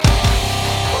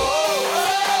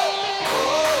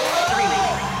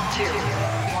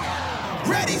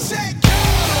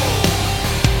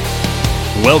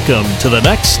Welcome to the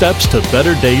Next Steps to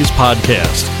Better Days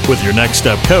podcast with your Next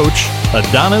Step coach,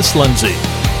 Adonis Lindsay.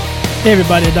 Hey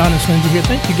everybody, Adonis Lindsay here.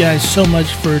 Thank you guys so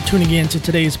much for tuning in to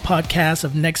today's podcast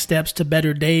of Next Steps to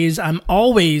Better Days. I'm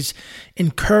always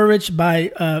encouraged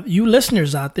by you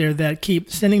listeners out there that keep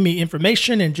sending me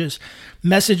information and just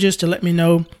messages to let me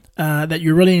know that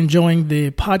you're really enjoying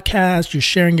the podcast. You're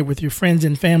sharing it with your friends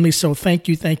and family. So thank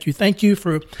you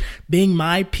for being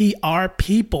my PR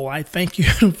people. I thank you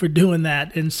for doing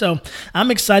that. And so I'm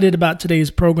excited about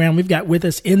today's program. We've got with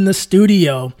us in the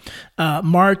studio,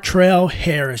 Martrell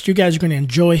Harris. You guys are going to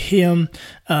enjoy him.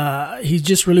 He's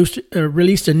just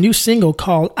released a new single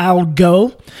called I'll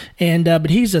Go. But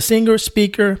he's a singer,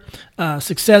 speaker,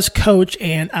 success coach,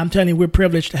 and I'm telling you, we're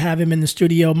privileged to have him in the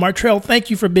studio. Martrell, thank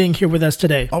you for being here with us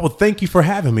today. Oh, well, thank you for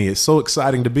having me. It's so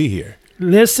exciting to be here.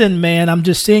 Listen, man, I'm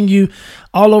just seeing you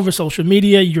all over social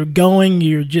media. You're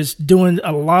just doing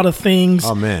a lot of things.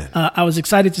 Oh, man. I was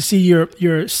excited to see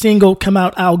your single come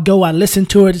out, I'll Go. I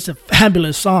listened to it. It's a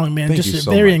fabulous song, man. Thank just you a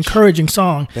so very much. encouraging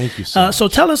song. Thank you so much. So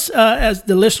tell us, as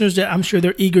the listeners, that I'm sure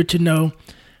they're eager to know,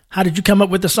 how did you come up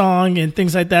with the song and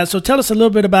things like that? So tell us a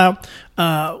little bit about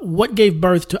what gave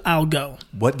birth to I'll Go.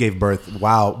 What gave birth?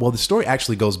 Wow. Well, the story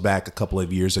actually goes back a couple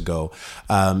of years ago.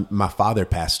 My father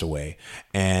passed away,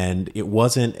 and it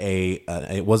wasn't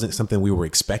something we were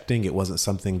expecting. It wasn't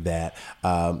something that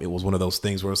it was one of those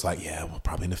things where it's like, yeah, well,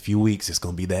 probably in a few weeks it's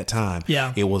going to be that time.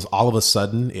 Yeah. It was all of a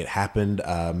sudden. It happened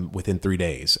within 3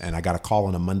 days, and I got a call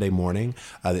on a Monday morning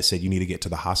that said you need to get to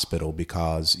the hospital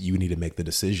because you need to make the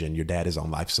decision. Your dad is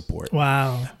on life support.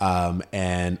 Wow.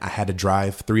 And I had to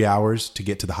drive 3 hours to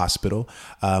get to the hospital.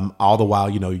 All the while,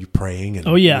 you're praying and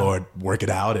Lord, work it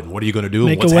out. And what are you going to do?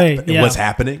 Make and what's what's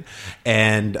happening?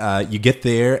 And you get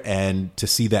there, and to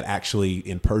see that actually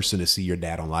in person, to see your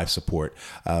dad on life support,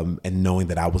 and knowing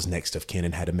that I was next of kin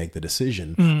and had to make the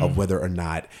decision of whether or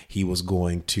not he was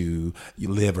going to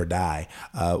live or die,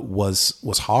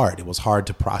 was hard. It was hard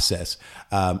to process.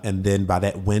 And then by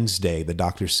that Wednesday, the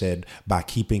doctor said, by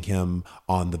keeping him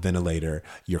on the ventilator,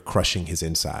 you're crushing his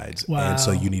insides. Wow. And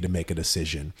so you need to make a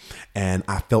decision. And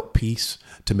I felt peace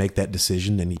to make that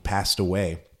decision, and he passed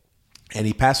away. And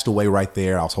he passed away right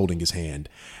there. I was holding his hand.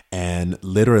 And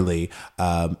literally,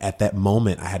 at that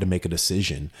moment, I had to make a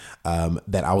decision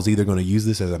that I was either going to use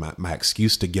this as my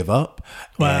excuse to give up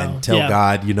and tell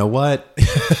God, you know what?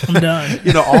 I'm done.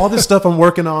 All this stuff I'm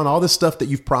working on, all this stuff that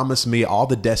you've promised me, all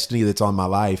the destiny that's on my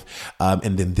life.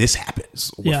 And then this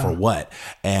happens for what?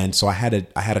 And so I had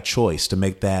a choice to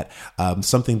make that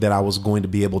something that I was going to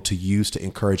be able to use to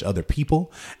encourage other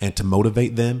people and to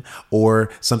motivate them, or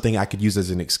something I could use as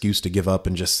an excuse to give up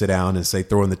and just sit down and say,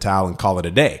 throw in the towel and call it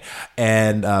a day.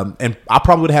 And I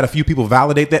probably would have had a few people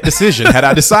validate that decision had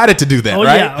I decided to do that,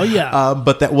 right? Oh, yeah.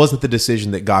 But that wasn't the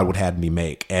decision that God would have me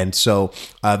make. And so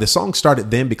the song started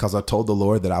then because I told the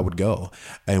Lord that I would go.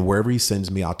 And wherever he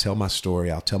sends me, I'll tell my story,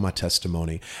 I'll tell my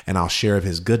testimony, and I'll share of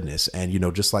his goodness. And,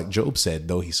 just like Job said,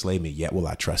 though he slay me, yet will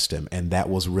I trust him. And that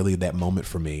was really that moment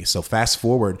for me. So fast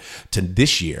forward to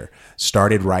this year,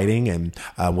 started writing and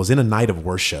was in a night of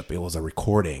worship. It was a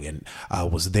recording, and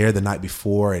was there the night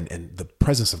before, and the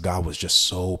presence of God was just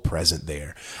so present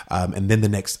there. And then the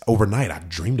next overnight, I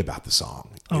dreamed about the song.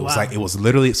 It was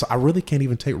literally, so I really can't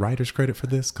even take writer's credit for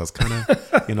this because kind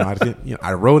of,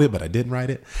 I wrote it, but I didn't write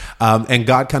it. And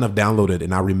God kind of downloaded,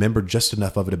 and I remember just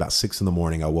enough of it about 6 a.m.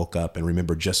 I woke up and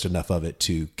remembered just enough of it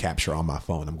to capture on my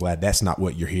phone. I'm glad that's not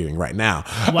what you're hearing right now.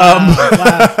 Wow.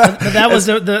 That was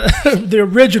the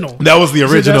original. That was the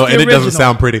original, and it original. doesn't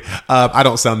sound pretty. I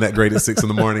don't sound that great at 6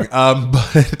 a.m.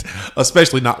 But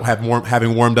especially not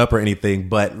having warmed up or anything,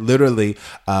 but literally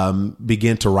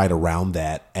began to write around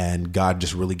that. And God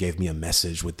just really gave me a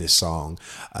message with this song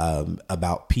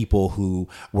about people who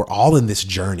were all in this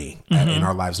journey in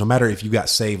our lives. No matter if you got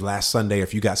saved last Sunday or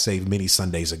if you got saved many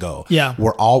Sundays ago,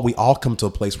 we all come to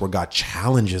a place where God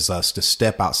challenges us to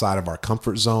step outside of our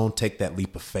comfort zone, take that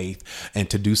leap of faith, and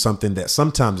to do something that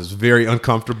sometimes is very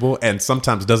uncomfortable and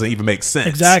sometimes doesn't even make sense.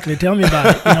 Exactly. Tell me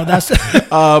about it. That's.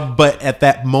 But at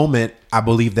that moment, I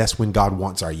believe that's when God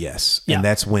wants our yes. Yeah. And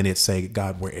that's when it's say,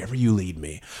 God, wherever you lead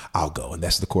me, I'll go. And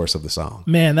that's the chorus of the song.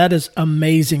 Man, that is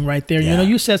amazing right there. Yeah.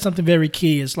 You said something very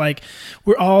key. It's like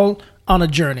we're all on a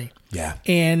journey. Yeah.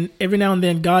 And every now and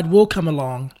then God will come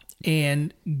along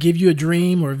and give you a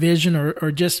dream or a vision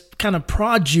or just kind of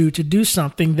prod you to do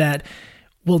something that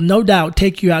will no doubt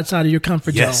take you outside of your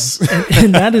comfort zone.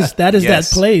 And that is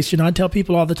Yes. that place. I tell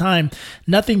people all the time,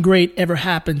 nothing great ever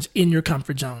happens in your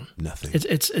comfort zone. Nothing.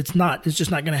 It's just not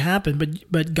going to happen.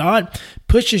 But God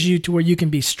pushes you to where you can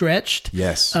be stretched.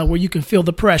 Yes. Where you can feel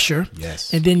the pressure.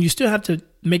 Yes. And then you still have to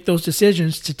make those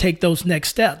decisions to take those next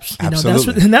steps.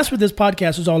 Absolutely. That's what this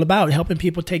podcast is all about, helping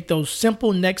people take those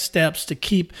simple next steps to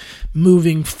keep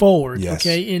moving forward. Yes.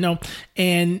 Okay.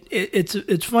 And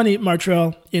it's funny,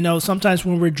 Martrell, sometimes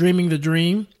when we're dreaming the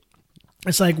dream,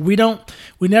 it's like we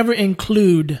never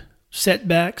include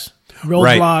setbacks,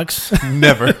 roadblocks, right.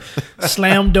 Never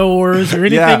slam doors or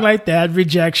anything like that,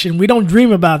 rejection. We don't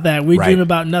dream about that. We dream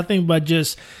about nothing but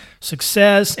just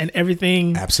success and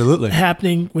everything absolutely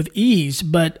happening with ease.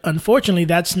 But unfortunately,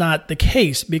 that's not the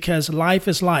case, because life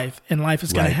is life and life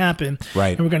is going to happen.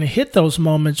 Right. And we're going to hit those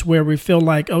moments where we feel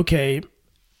like, okay,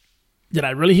 did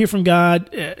I really hear from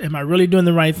God? Am I really doing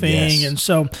the right thing? Yes. And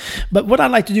so, but what I'd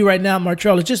like to do right now,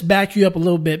 Martrell, is just back you up a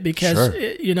little bit, because,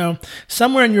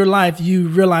 somewhere in your life, you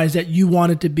realized that you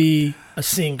wanted to be a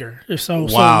singer. So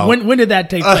when did that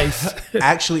take place?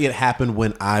 Actually, it happened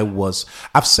when I've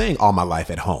sang all my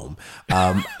life at home.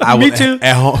 Me too.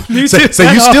 At home. Me So too.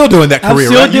 you're still doing that career,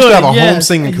 right? You still have a home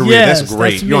singing career. Yes, that's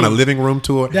great. that's You're on a me. living room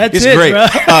tour. It's great. Bro.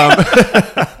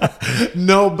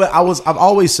 No, but I've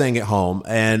always sang at home,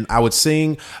 and I would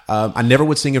sing. I never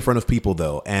would sing in front of people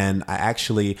though. And I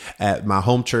actually, at my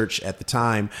home church at the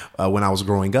time, when I was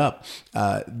growing up,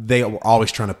 they were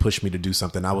always trying to push me to do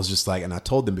something. I was just like, and I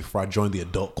told them before I joined the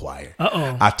adult choir.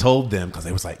 I told them, because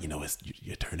they was like,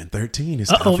 you're turning 13.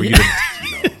 It's time for you to,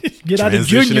 get out of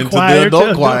transition junior into choir the adult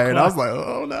to choir. And I adult was like,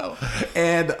 oh no.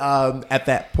 And at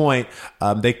that point,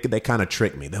 they kind of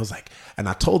tricked me. They was like, and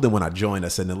I told them when I joined, I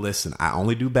said, now listen, I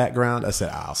only do background. I said,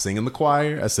 I'll sing in the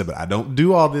choir. I said, but I don't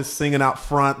do all this singing out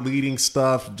front, leading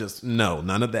stuff. Just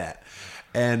none of that.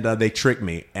 And they tricked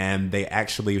me, and they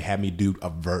actually had me do a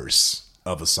verse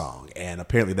of a song, and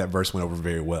apparently that verse went over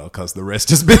very well, because the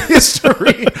rest has been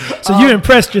history. So you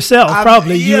impressed yourself,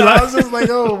 probably. I was just like,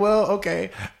 oh well, okay.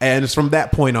 And from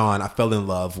that point on, I fell in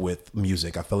love with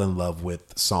music. I fell in love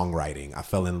with songwriting. I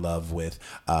fell in love with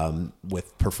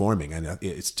performing, and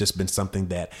it's just been something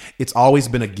that it's always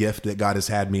been a gift that God has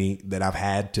had me, that I've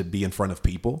had to be in front of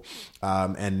people.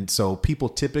 And so people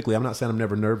typically, I'm not saying I'm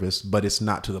never nervous, but it's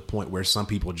not to the point where some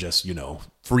people just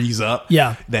freeze up.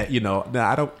 Yeah. That now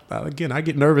I don't. Again, I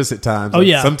get nervous at times. Oh,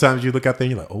 yeah. Sometimes you look out there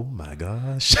and you're like, oh my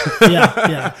gosh.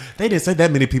 Yeah. They didn't say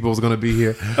that many people was going to be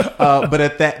here.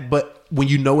 But when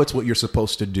you know it's what you're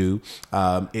supposed to do,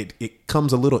 it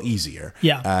comes a little easier.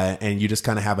 Yeah. And you just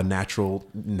kind of have a natural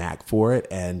knack for it.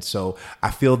 And so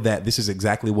I feel that this is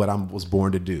exactly what I was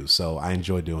born to do. So I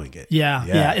enjoy doing it.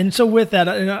 Yeah. And so with that,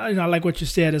 and I like what you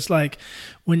said. It's like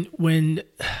when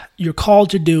you're called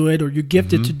to do it, or you're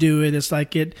gifted to do it, it's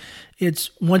like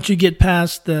it's once you get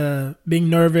past the being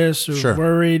nervous or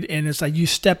worried, and it's like you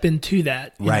step into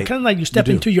that. Kind of like you step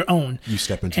into your own. You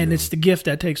step into and your it's own. the gift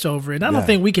that takes over. And I don't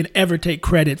think we can ever take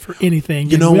credit for anything.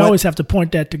 You know we what? always have to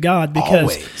point that to God,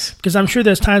 because I'm sure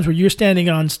there's times where you're standing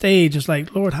on stage, it's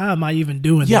like, Lord, how am I even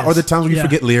doing this? Yeah, or the times where you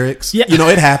forget lyrics. Yeah.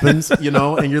 It happens,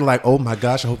 and you're like, oh my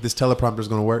gosh, I hope this teleprompter is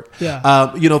going to work.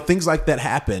 Yeah. Things like that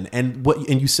happen. And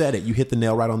you said it, you hit the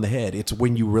nail right on the head. It's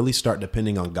when you really start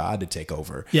depending on God to take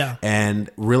over. Yeah. And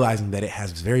realizing that it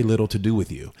has very little to do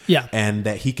with you. Yeah. And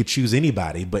that he could choose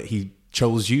anybody, but he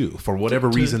chose you for whatever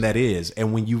reason that is.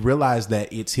 And when you realize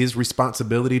that it's his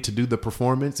responsibility to do the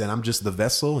performance, and I'm just the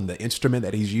vessel and the instrument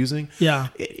that he's using,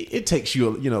 it takes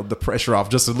you, the pressure off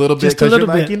just a little bit, because you're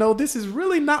like, this is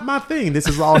really not my thing. This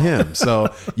is all him.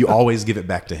 So you always give it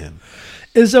back to him.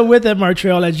 And so with that,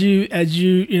 Martrell, as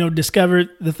you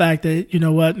discovered the fact that,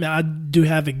 man, I do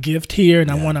have a gift here,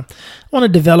 and I want to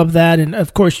develop that. And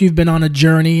of course, you've been on a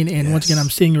journey, and once again, I'm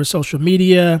seeing your social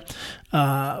media,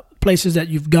 places that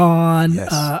you've gone. Yes.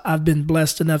 I've been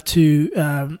blessed enough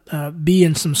to be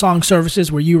in some song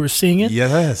services where you were singing.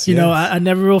 Yes. I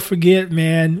never will forget,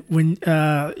 man, when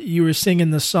you were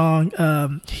singing the song,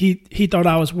 he thought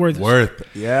I was worth.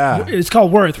 Yeah. It's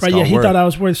called Worth, right? He thought I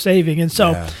was worth saving. And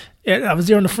so I was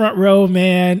there in the front row,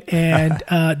 man,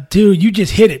 and dude, you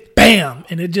just hit it, bam,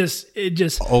 and it just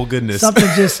oh goodness, something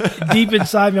just deep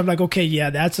inside me. I'm like, okay, yeah,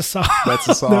 that's a song. That's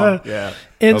a song. Yeah.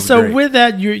 And so great. with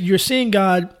that, you're seeing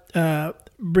God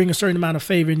bring a certain amount of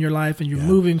favor in your life, and you're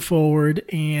moving forward.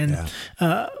 And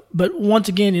but once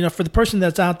again, for the person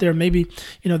that's out there, maybe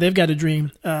they've got a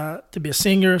dream to be a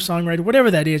singer, songwriter,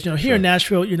 whatever that is. Here in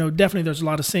Nashville, definitely there's a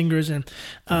lot of singers, and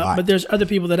but there's other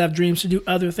people that have dreams to do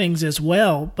other things as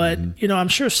well. But I'm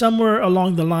sure somewhere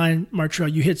along the line,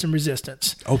 Martrell, you hit some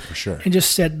resistance. Oh, for sure. And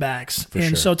just setbacks.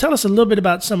 For so tell us a little bit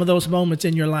about some of those moments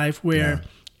in your life where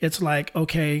it's like,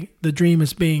 okay, the dream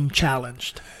is being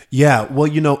challenged. Yeah.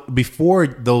 Well, before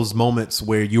those moments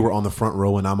where you were on the front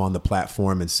row and I'm on the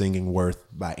platform and singing Worth,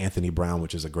 by Anthony Brown,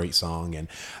 which is a great song. And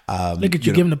look at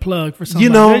you giving the plug for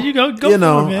something. There you go for it,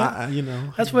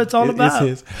 man. That's what it's all about.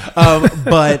 It's his.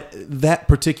 But that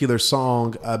particular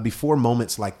song, before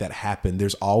moments like that happen,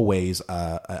 there's always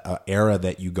a era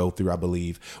that you go through, I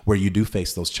believe, where you do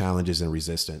face those challenges and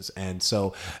resistance. And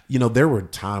so, there were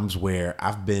times where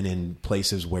I've been in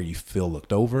places where you feel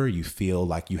looked over, you feel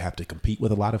like you have to compete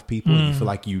with a lot of people, you feel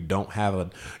like you don't have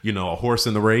a horse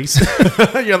in the race.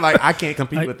 You're like, I can't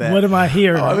compete with that. What am I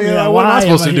here? What am I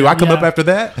supposed to do? I come up after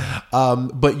that.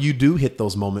 But you do hit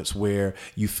those moments where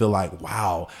you feel like,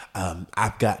 wow,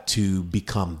 I've got to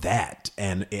become that.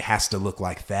 And it has to look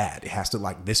like that. It has to look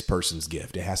like this person's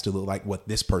gift. It has to look like what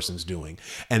this person's doing.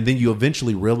 And then you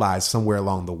eventually realize somewhere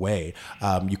along the way,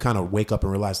 you kind of wake up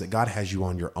and realize that God has you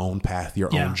on your own path,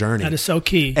 your own journey. That is so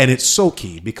key. And it's so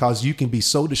key because you can be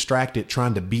so distracted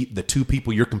trying to beat the two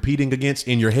people you're competing against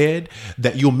in your head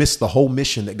that you'll miss the whole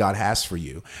mission that God has for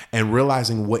you. And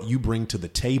realizing what you bring to the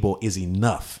table is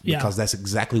enough because that's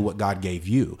exactly what God gave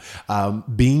you.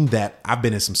 Being that I've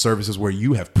been in some services where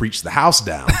you have preached the house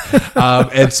down.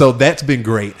 And so that's been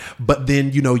great. But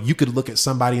then, you could look at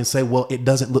somebody and say, well, it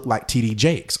doesn't look like TD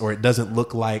Jakes, or it doesn't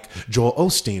look like Joel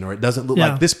Osteen, or it doesn't look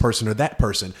like this person or that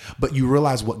person. But you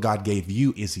realize what God gave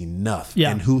you is enough.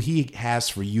 And who he has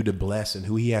for you to bless and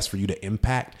who he has for you to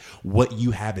impact, what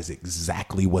you have is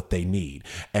exactly what they need.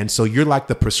 And so you're like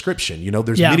the prescription.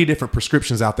 There's many different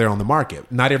prescriptions out there on the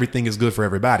market. Not everything is good for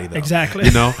everybody, though. Exactly.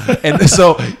 And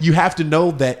so you have to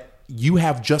know that you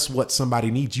have just what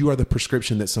somebody needs. You are the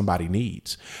prescription that somebody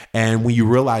needs. And when you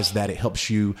realize that, it helps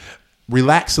you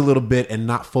relax a little bit and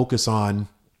not focus on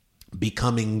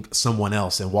becoming someone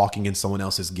else and walking in someone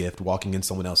else's gift, walking in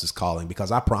someone else's calling.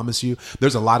 Because I promise you,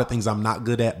 there's a lot of things I'm not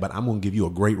good at, but I'm going to give you a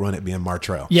great run at being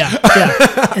Martrell. Yeah.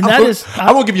 And that is,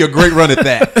 I will give you a great run at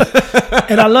that.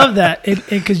 And I love that. And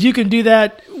because you can do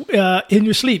that in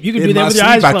your sleep. You can do that with your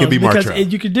eyes closed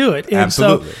because you can do it. And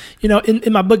absolutely. So,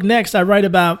 in my book Next, I write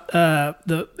about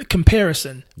the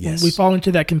comparison. Yes. We fall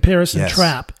into that comparison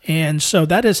trap. And so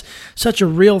that is such a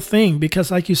real thing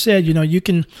because like you said, you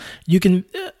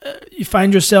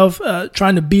find yourself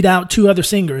trying to beat out two other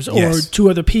singers or two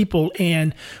other people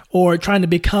or trying to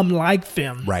become like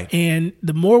them. Right. And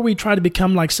the more we try to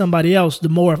become like somebody else, the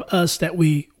more of us that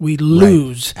we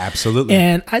lose. Right. Absolutely.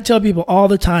 And I tell people all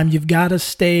the time, you've got to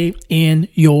stay in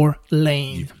your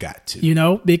lane. You've got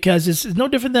to. Because it's no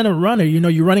different than a runner.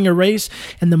 You're running a race,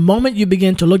 and the moment you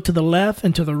begin to look to the left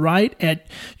and to the right at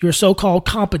your so-called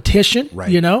competition,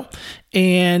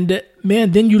 and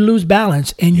man, then you lose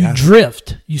balance and you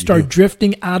drift. You start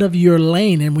drifting out of your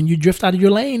lane. And when you drift out of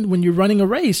your lane, when you're running a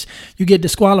race, you get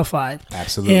disqualified.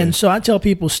 Absolutely. And so I tell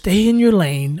people, stay in your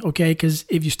lane, okay? Because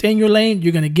if you stay in your lane,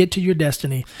 you're going to get to your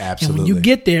destiny. Absolutely. And when you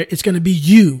get there, it's going to be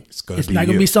you. It's not going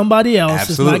to be somebody else.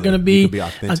 Absolutely. It's not going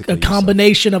to be a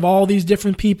combination of all these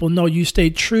different people. No, you stay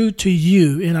true to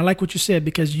you. And I like what you said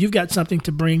because you've got something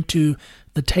to bring to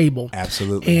the table.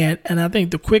 Absolutely. And I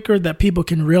think the quicker that people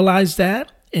can realize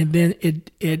that, and then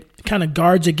it kind of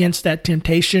guards against that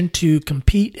temptation to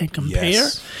compete and compare.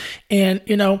 Yes. And,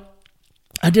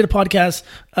 I did a podcast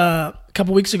a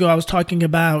couple weeks ago. I was talking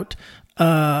about,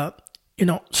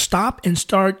 stop and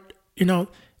start,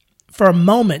 for a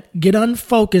moment, get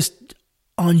unfocused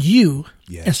on you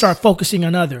and start focusing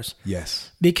on others.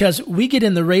 Yes. Because we get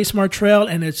in the race, Martrell,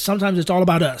 and sometimes it's all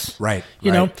about us. Right.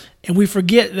 You know, and we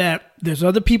forget that there's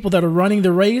other people that are running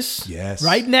the race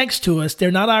right next to us.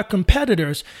 They're not our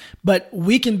competitors, but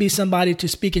we can be somebody to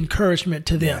speak encouragement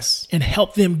to them and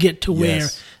help them get to where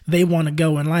they want to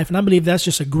go in life. And I believe that's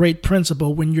just a great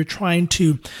principle when you're trying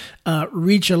to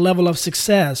reach a level of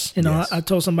success. I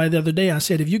told somebody the other day, I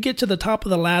said, if you get to the top of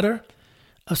the ladder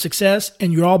of success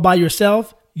and you're all by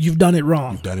yourself, you've done it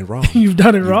wrong. You've done it wrong. You've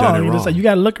done it wrong. It's like you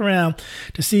got to look around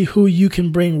to see who you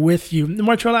can bring with you.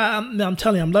 Martrell, I'm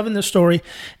telling you, I'm loving this story.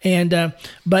 And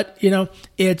but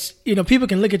it's people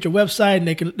can look at your website and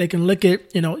they can look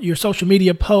at your social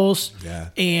media posts. Yeah.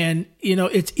 And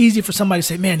it's easy for somebody to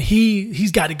say, man,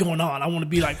 he's got it going on. I want to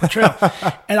be like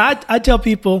Martrell. And I tell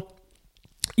people,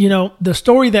 the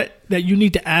story that you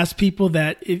need to ask people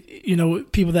that,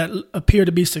 people that appear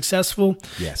to be successful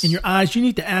in your eyes, you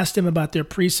need to ask them about their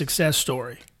pre-success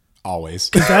story. Always.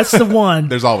 Because that's the one.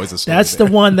 There's always a story. That's the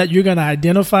one that you're going to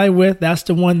identify with. That's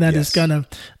the one that is going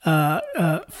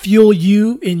to fuel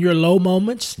you in your low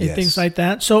moments and things like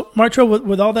that. So, Martrell,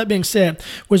 with all that being said,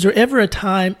 was there ever a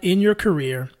time in your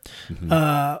career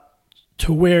to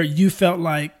where you felt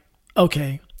like,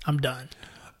 okay, I'm done?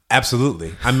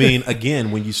 Absolutely. I mean,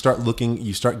 again, when you start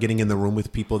getting in the room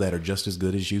with people that are just as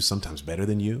good as you, sometimes better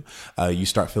than you, you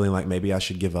start feeling like maybe I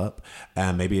should give up.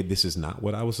 Maybe this is not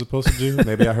what I was supposed to do.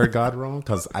 Maybe I heard God wrong,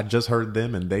 because I just heard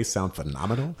them and they sound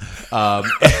phenomenal.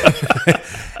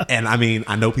 And I mean,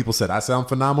 I know people said I sound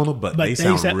phenomenal, but they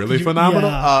sound really phenomenal.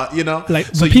 Yeah.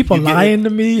 Like, so people lying to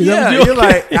me. Yeah, you're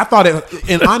like, I thought it,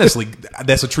 and honestly,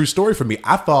 that's a true story for me.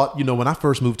 I thought, when I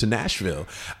first moved to Nashville,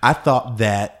 I thought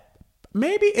that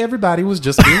maybe everybody was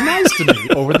just being nice to me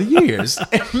over the years.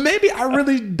 And maybe I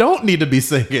really don't need to be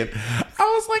singing. I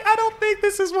was like, I don't think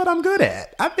this is what I'm good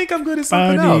at. I think I'm good at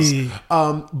something else.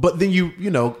 But then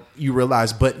you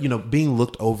realize, being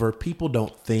looked over, people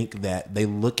don't think that. They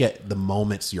look at the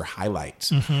moments, your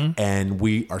highlights. And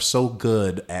we are so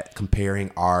good at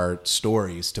comparing our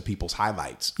stories to people's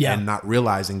highlights and not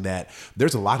realizing that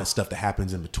there's a lot of stuff that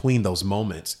happens in between those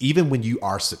moments. Even when you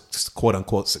are quote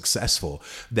unquote successful,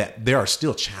 that there are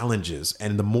still challenges.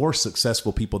 And the more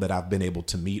successful people that I've been able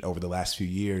to meet over the last few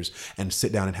years and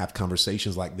sit down and have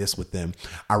conversations like this with them,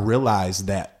 I realize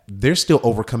that they're still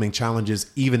overcoming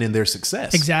challenges even in their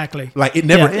success. Exactly. Like it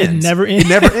never ends. It never ends. It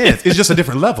never ends. It's just a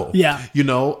different level. Yeah.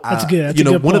 That's good. That's a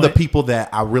good one of the point. people that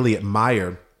I really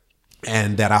admire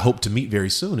and that I hope to meet very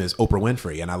soon is Oprah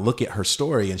Winfrey. And I look at her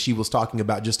story, and she was talking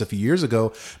about just a few years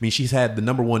ago. I mean, she's had the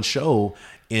 #1 show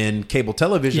in cable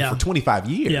television for 25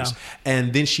 years. Yeah.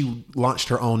 And then she launched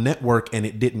her own network, and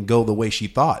it didn't go the way she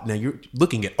thought. Now you're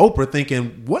looking at Oprah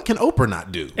thinking, what can Oprah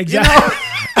not do? Exactly.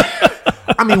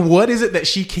 I mean, what is it that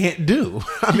she can't do?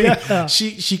 I mean,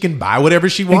 she can buy whatever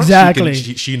she wants. Exactly.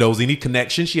 She knows any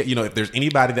connection. If there's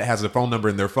anybody that has a phone number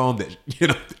in their phone, that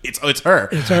it's her.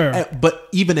 It's her. But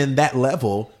even in that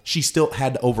level, she still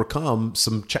had to overcome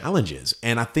some challenges.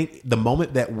 And I think the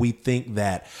moment that we think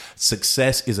that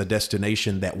success is a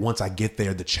destination, that once I get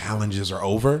there, the challenges are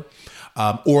over.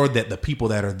 Or that the people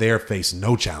that are there face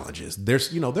no challenges. There's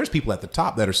people at the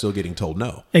top that are still getting told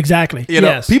no. Exactly.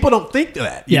 Yes. People don't think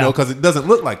that, because it doesn't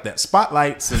look like that.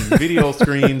 Spotlights and video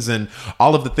screens and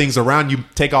all of the things around you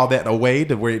take all that away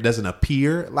to where it doesn't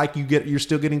appear like you're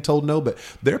still getting told no. But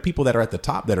there are people that are at the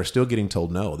top that are still getting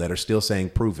told no, that are still saying,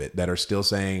 prove it, that are still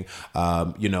saying,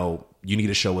 you need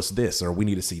to show us this, or we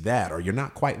need to see that, or you're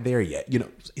not quite there yet.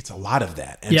 It's a lot of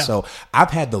that. And so I've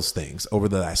had those things over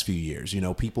the last few years.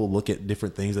 People look at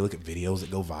different things. They look at videos that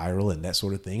go viral and that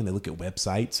sort of thing. And they look at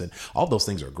websites, and all those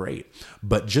things are great.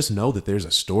 But just know that there's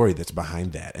a story that's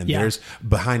behind that. And there's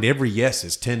behind every yes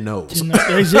is 10 no's.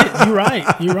 There's it.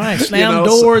 You're right. Slam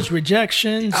doors,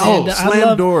 rejections.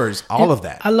 Slam doors, all of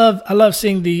that. I love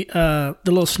seeing the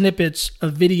little snippets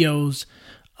of videos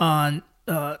on,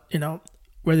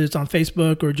 whether it's on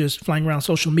Facebook or just flying around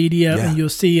social media, and you'll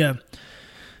see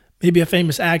maybe a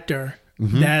famous actor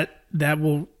that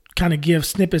will kind of give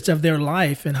snippets of their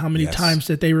life and how many times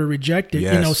that they were rejected.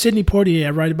 Yes. Sidney Poitier, I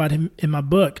write about him in my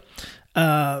book.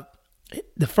 The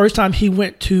first time he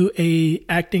went to a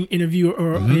acting interview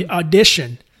or a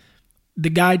audition, the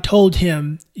guy told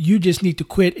him, "You just need to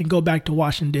quit and go back to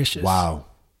washing dishes." Wow.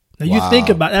 Now you think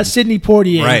about that's Sidney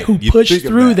Poitier who pushed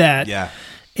through that. Yeah.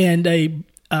 And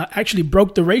actually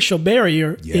broke the racial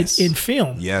barrier in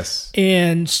film. Yes.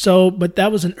 And so, but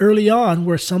that was an early on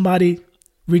where somebody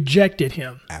rejected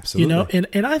him. Absolutely.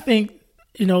 And I think,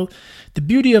 the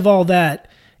beauty of all that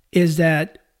is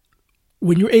that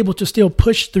when you're able to still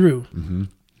push through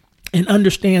and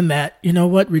understand that,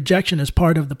 rejection is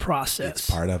part of the process. It's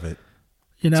part of it.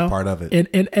 It's part of it.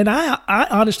 And I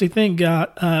honestly think,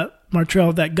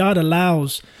 Martrell, that God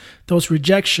allows those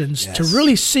rejections to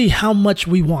really see how much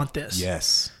we want this.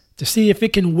 Yes. To see if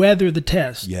it can weather the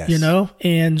test. Yes.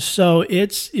 And so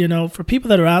it's, for people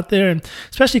that are out there, and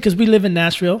especially because we live in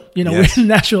Nashville, we're in the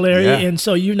Nashville area. Yeah. And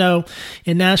so,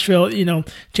 in Nashville,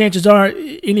 chances are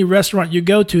any restaurant you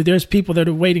go to, there's people that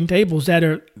are waiting tables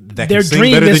their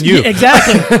dream is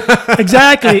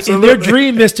exactly. And their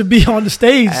dream is to be on the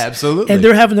stage. Absolutely. And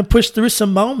they're having to push through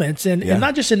some moments, and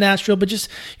not just in Nashville, but just,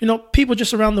 people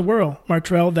just around the world,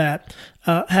 Martrell, that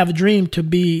have a dream to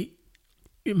be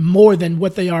more than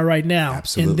what they are right now.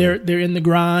 Absolutely. And they're in the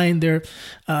grind. They're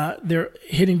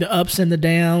hitting the ups and the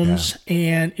downs.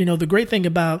 Yeah. And the great thing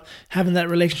about having that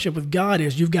relationship with God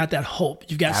is you've got that hope.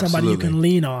 You've got somebody you can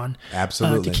lean on.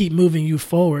 Absolutely. To keep moving you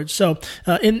forward. So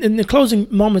in the closing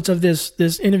moments of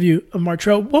this interview,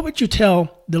 Martrell, what would you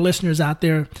tell the listeners out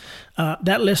there,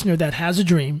 that listener that has a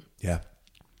dream? Yeah.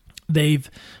 They've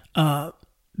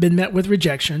been met with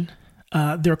rejection.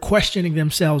 They're questioning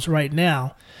themselves right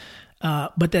now.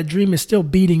 But that dream is still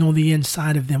beating on the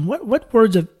inside of them. What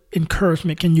words of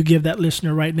encouragement can you give that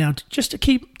listener right now just to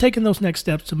keep taking those next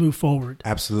steps to move forward?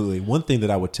 Absolutely. One thing that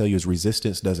I would tell you is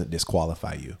resistance doesn't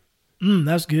disqualify you.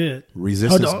 That's good.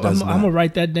 Resistance does not. I'm going to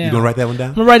write that down. You going to write that one down?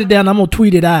 I'm going to write it down. I'm going to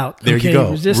tweet it out. There you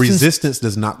go. Resistance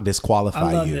does not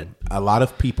disqualify you. it. A lot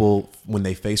of people, when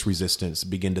they face resistance,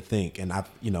 begin to think, and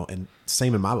and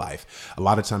same in my life, a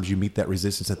lot of times you meet that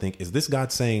resistance and think, is this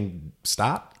God saying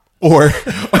stop? Or,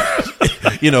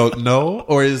 no?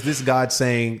 Or is this God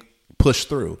saying push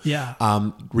through? Yeah.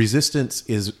 Resistance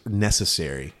is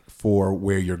necessary for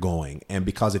where you're going. And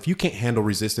because if you can't handle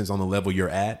resistance on the level you're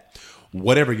at,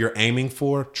 whatever you're aiming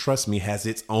for, trust me, has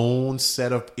its own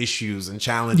set of issues and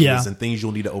challenges and things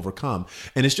you'll need to overcome.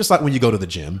 And it's just like when you go to the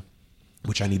gym,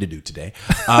 which I need to do today.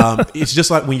 It's just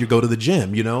like when you go to the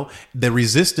gym, the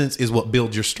resistance is what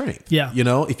builds your strength. Yeah.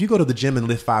 If you go to the gym and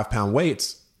lift 5-pound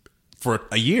weights for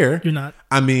a year, you're not.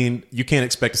 You can't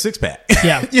expect a 6-pack.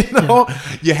 Yeah.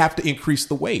 You have to increase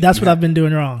the weight. That's what I've been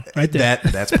doing wrong right there.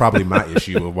 That's probably my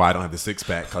issue of why I don't have the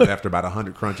 6-pack, because after about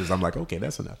 100 crunches, I'm like, okay,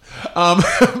 that's enough.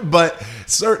 But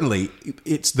certainly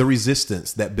it's the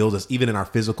resistance that builds us even in our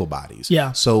physical bodies.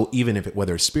 Yeah. So even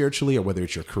whether it's spiritually or whether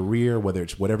it's your career, whether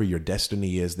it's whatever your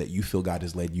destiny is that you feel God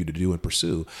has led you to do and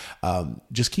pursue,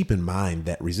 just keep in mind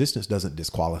that resistance doesn't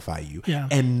disqualify you. Yeah.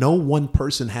 And no one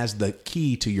person has the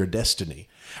key to your destiny.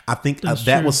 I think that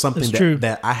true. was something That's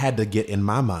that I had to get in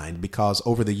my mind, because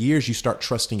over the years you start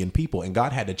trusting in people, and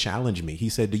God had to challenge me. He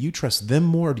said, do you trust them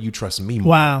more or do you trust me more?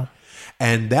 Wow.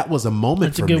 And that was a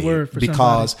moment for me,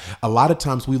 because a lot of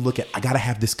times we look at, I got to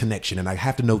have this connection, and I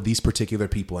have to know these particular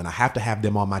people, and I have to have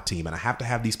them on my team, and I have to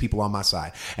have these people on my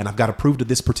side, and I've got to prove to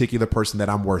this particular person that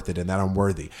I'm worth it and that I'm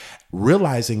worthy.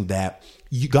 Realizing that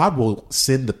God will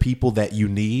send the people that you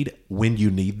need when you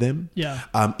need them. Yeah.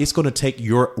 It's going to take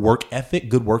your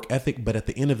good work ethic, but at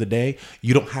the end of the day,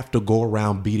 you don't have to go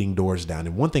around beating doors down.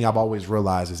 And one thing I've always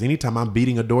realized is anytime I'm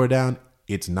beating a door down,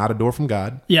 it's not a door from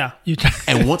God. Yeah.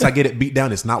 And once I get it beat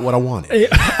down, it's not what I wanted.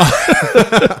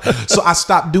 So I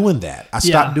stopped doing that. I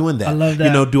love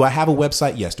that. Do I have a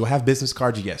website? Yes. Do I have business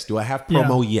cards? Yes. Do I have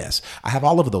promo? Yes. I have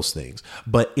all of those things.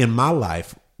 But in my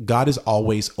life, God has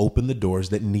always opened the doors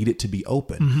that needed to be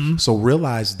opened. Mm-hmm. So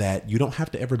realize that you don't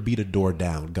have to ever beat a door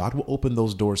down. God will open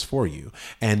those doors for you,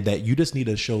 and that you just need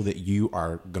to show that you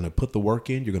are going to put the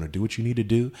work in. You're going to do what you need to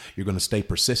do. You're going to stay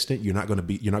persistent. You're not going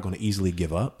to easily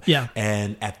give up. Yeah.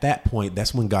 And at that point,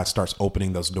 that's when God starts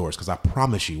opening those doors. Because I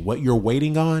promise you, what you're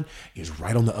waiting on is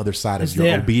right on the other side of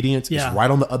your obedience. Yeah. It's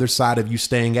right on the other side of you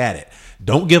staying at it.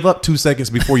 Don't give up 2 seconds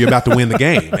before you're about to win the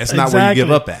game. That's not where you give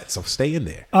up at. So stay in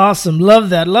there. Awesome. Love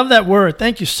that. Love that word.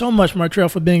 Thank you so much, Martrell,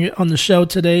 for being on the show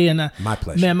today. And my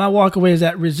pleasure. Man, my walk away is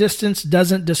that resistance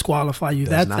doesn't disqualify you.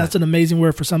 That's an amazing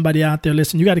word for somebody out there.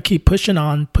 Listen, you got to keep pushing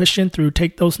on, pushing through,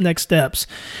 take those next steps,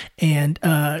 and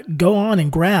go on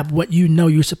and grab what you know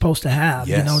you're supposed to have.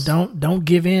 Yes. Don't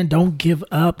give in, don't give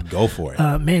up. Go for it.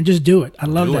 Man, just do it. I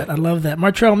love that. I love that.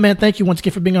 Martrell, man, thank you once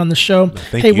again for being on the show.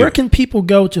 Thank you. Where can people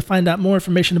go to find out more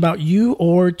information about you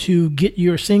or to get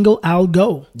your single I'll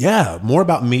Go? Yeah, more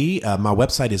about me. My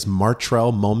website is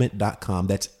martrellmoment.com.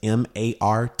 That's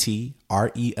MARTRELL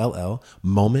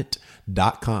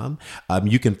moment.com.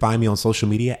 You can find me on social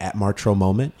media at Martrell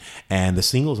Moment, and the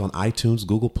single's on iTunes,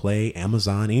 Google Play,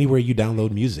 Amazon, anywhere you download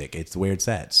music. It's where it's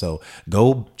at. So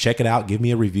go check it out. Give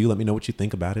me a review. Let me know what you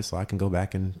think about it so I can go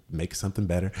back and make something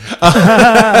better.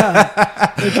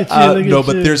 But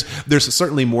there's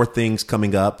certainly more things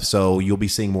coming up. So you'll be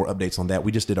seeing more updates on that.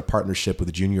 We just did a partnership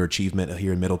with Junior Achievement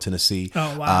here in Middle Tennessee.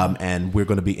 Oh, wow. And we're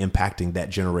going to be impacting that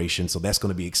generation. So that's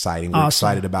going to be exciting. We're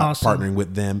excited about partnering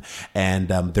with them. And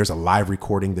there's a live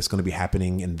recording that's going to be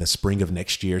happening in the spring of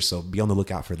next year. So be on the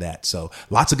lookout for that. So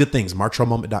lots of good things.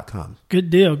 MartrellMoment.com. Good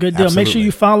deal. Absolutely. Make sure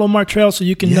you follow Martrell so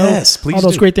you can know all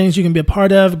those great things you can be a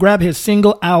part of. Grab his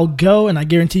single, I'll Go, and I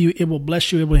guarantee you it will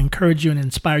bless you. It will encourage you and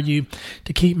inspire you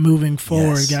to keep moving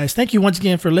forward, guys. Thank you once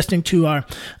again for listening to our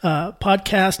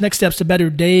podcast, Next Steps to Better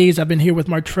Days. I've been here with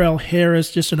Martrell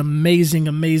Harris, just an amazing,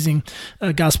 amazing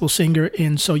gospel singer.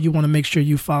 And so you want to make sure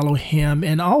you follow him.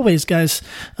 And always, guys,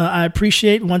 I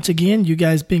appreciate once again you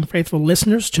guys being faithful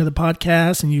listeners to the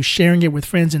podcast and you sharing it with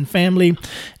friends and family.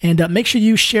 And make sure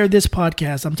you share this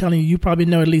podcast. I'm telling you, you probably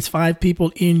know at least 5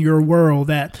 people in your world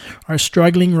that are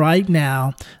struggling right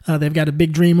now. They've got a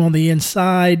big dream on the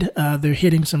inside. They're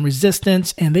hitting some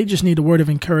resistance, and they just need a word of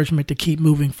encouragement to keep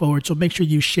moving forward. So make sure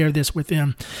you share this with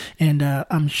them, and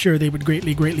I'm sure they would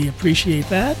greatly, greatly appreciate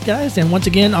that, guys. And once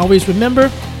again, always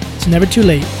remember, it's never too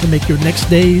late to make your next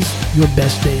days your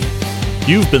best days.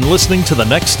 You've been listening to the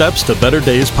Next Steps to Better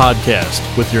Days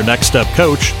podcast with your Next Step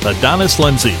coach, Adonis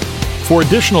Lindsay. For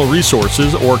additional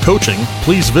resources or coaching,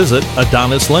 please visit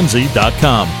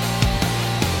AdonisLindsay.com.